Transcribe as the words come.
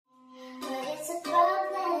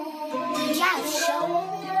We're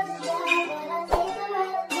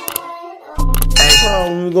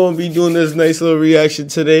gonna be doing this nice little reaction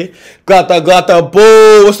today. Glata,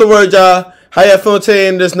 boo! What's the word, y'all? How y'all feeling today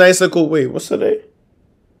in this nice little, wait, what's today?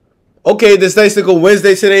 Okay, this nice little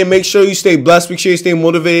Wednesday today. Make sure you stay blessed. Make sure you stay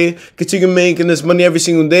motivated. Continue making this money every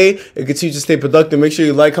single day. And continue to stay productive. Make sure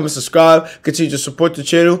you like, comment, subscribe. Continue to support the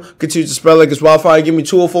channel. Continue to spread like it's wildfire. Give me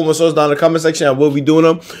 2 or 4 more souls down in the comment section. I will be doing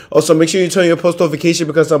them. Also, make sure you turn your post notification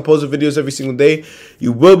because I'm posting videos every single day.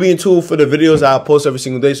 You will be in tune for the videos I post every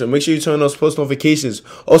single day. So make sure you turn those post notifications.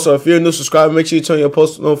 Also, if you're a new subscriber, make sure you turn your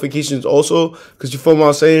post notifications also. Because you feel what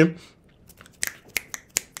I'm saying?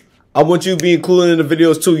 I want you to be included in the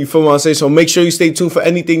videos too, you feel what I'm saying? So make sure you stay tuned for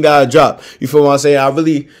anything that I drop. You feel what I'm saying? I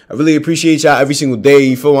really appreciate y'all every single day.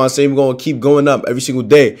 You feel what I'm saying? We're going to keep going up every single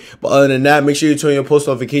day. But other than that, make sure you turn your post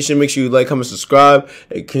notification. Make sure you like, comment, subscribe.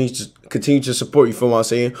 And continue to support, you feel what I'm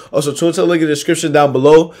saying? Also, tune to the link in the description down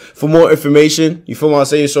below for more information. You feel what I'm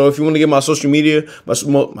saying? So if you want to get my social media,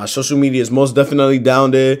 my social media is most definitely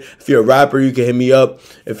down there. If you're a rapper, you can hit me up.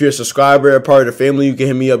 If you're a subscriber, a part of the family, you can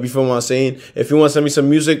hit me up. You feel what I'm saying? If you want to send me some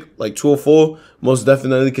music, like 204, most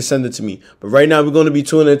definitely can send it to me. But right now, we're going to be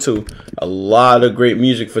tuning into a lot of great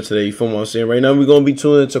music for today. You feel what I'm saying? Right now, we're going to be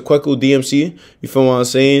tuning into Kwaku DMC. You feel what I'm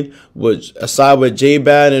saying? Aside with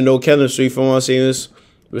J-Bad and No Kevin. So you feel what I'm saying?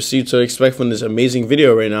 Let's see what to expect from this amazing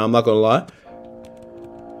video right now. I'm not going to lie.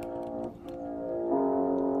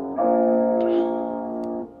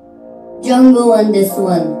 Jungle on this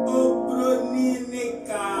one.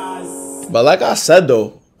 But like I said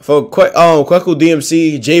though, for Kwaku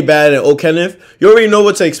DMC, J-Bad, and Kenneth, you already know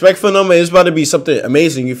what to expect from them. It's about to be something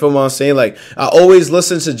amazing. You feel what I'm saying? Like, I always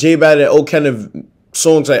listen to J-Bad and Kenneth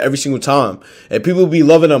songs like every single time, and people be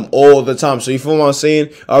loving them all the time. So you feel what I'm saying?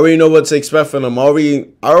 I already know what to expect from them. I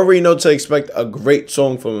already know to expect a great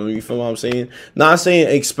song from them. You feel what I'm saying? Not saying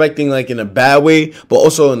expecting like in a bad way, but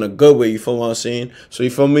also in a good way. You feel what I'm saying? So you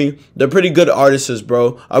feel me? They're pretty good artists,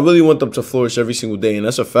 bro. I really want them to flourish every single day, and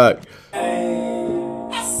that's a fact.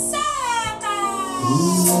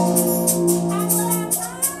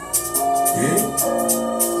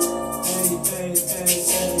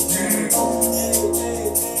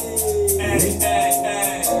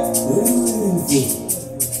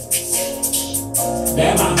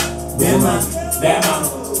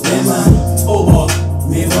 Bema, over,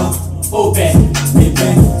 never, open,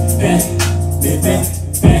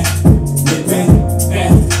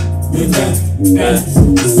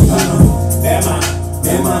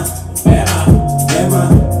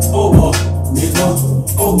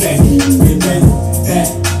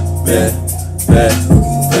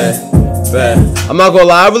 I'm not gonna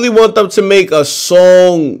lie, I really want them to make a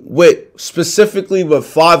song specifically with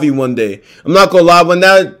Favi one day. I'm not gonna lie,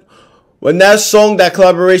 when that song, that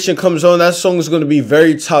collaboration comes on, that song is going to be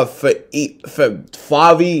very tough for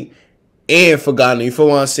Favi and for Ghana. You feel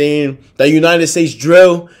what I'm saying? That United States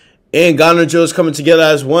drill and Ghana drill is coming together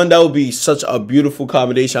as one. That would be such a beautiful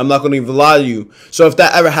combination. I'm not going to even lie to you. So if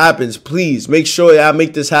that ever happens, please make sure that I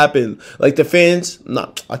make this happen. Like the fans,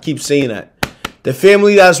 I keep saying that. The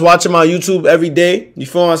family that's watching my YouTube every day, you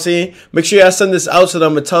feel what I'm saying? Make sure I send this out to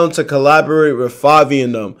them and tell them to collaborate with Favi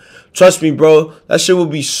and them. Trust me, bro. That shit will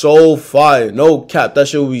be so fire. No cap. That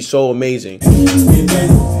shit will be so amazing.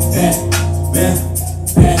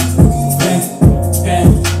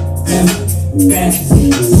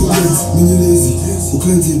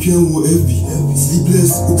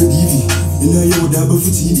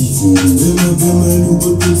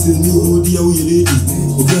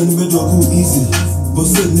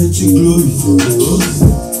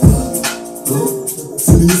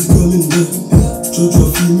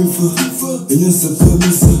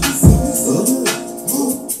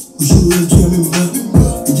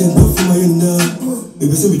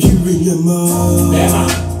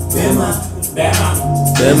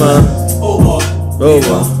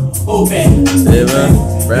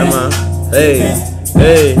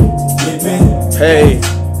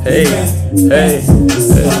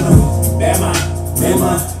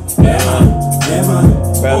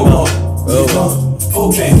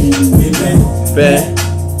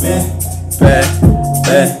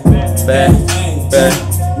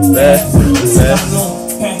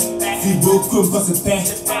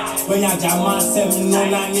 When I got my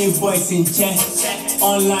 709 voice in chat,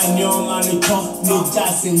 online young man the talk no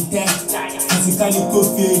just in there. Physically go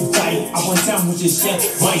feel die. I want time with your shit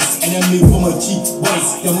voice, and then me for my cheap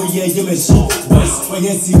voice. Then we hear you my shit voice. When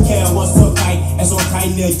you see care what's so tight, and so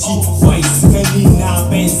kind of cheap voice. Can be now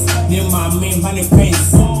best, near my main honey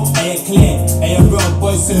face. clear. And your real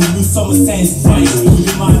boys in the new summer sense boys. You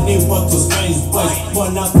be my name, but those friends boys.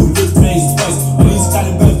 Born out to good friends boys. All these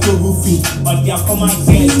caliber feel roofy, but they are come and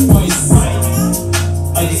get boys.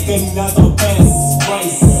 I just getting out of pants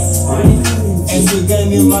boys. And so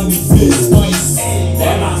getting money face boys.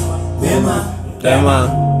 Bema,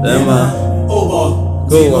 over,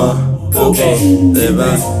 go on, go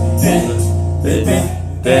Bema.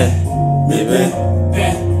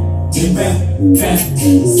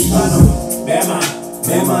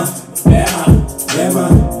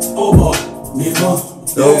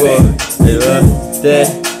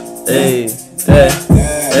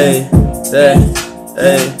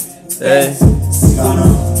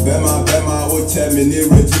 Bema, what chairman near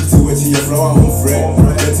Egypt to where your flower home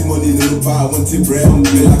friend. Getting money in the bar, want to bread.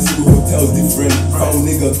 Relax with hotels different. Found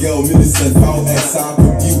nigga, girl, Millicent, found X, I'm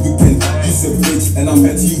with you weekend. He's a bitch, and I'm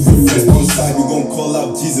petty you different. On side, we gon' call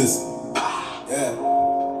out Jesus. Yeah,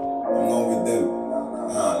 I'm not with them.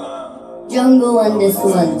 Jungle on this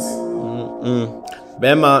one.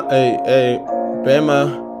 Bema, Bema,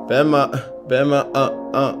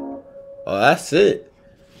 Oh, that's it.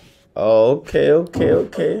 Oh,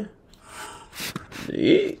 okay.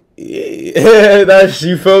 Yeah, that's,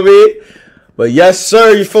 you feel me? But yes,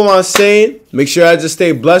 sir, you feel what I'm saying? Make sure I just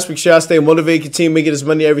stay blessed. Make sure I stay motivated. Continue making this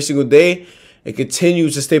money every single day. And continue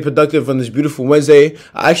to stay productive on this beautiful Wednesday.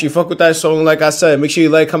 I actually fuck with that song, like I said. Make sure you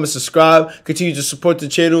like, comment, subscribe. Continue to support the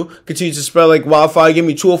channel. Continue to spread like wildfire. Give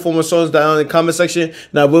me 2 or 4 more songs down in the comment section,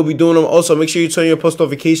 and I will be doing them. Also, make sure you turn your post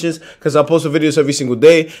notifications, because I post videos every single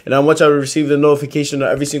day, and I want y'all to receive the notification on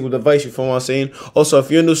every single device. You feel what I'm saying? Also,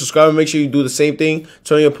 if you're a new subscriber, make sure you do the same thing.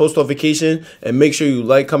 Turn your post notification, and make sure you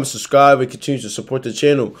like, comment, subscribe, and continue to support the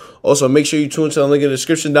channel. Also, make sure you tune to the link in the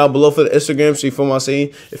description down below for the Instagram. So you feel what I'm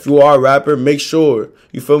saying? If you are a rapper, make sure,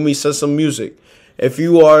 you feel me, send some music. If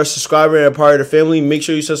you are a subscriber and a part of the family, make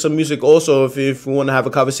sure you send some music also. If you want to have a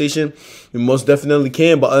conversation, you most definitely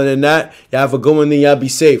can. But other than that, y'all have a good one and y'all be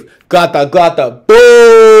safe. Glata,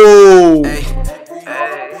 boom!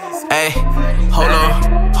 Hey, hold on.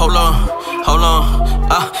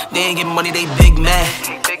 They ain't getting money, they big mad.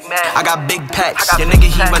 I got big packs. Your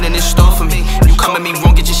nigga, he running this store for me. You come at me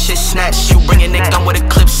wrong, get your shit snatched. You bring a nigga gun with a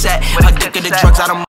clip set. Addicted to drugs, I don't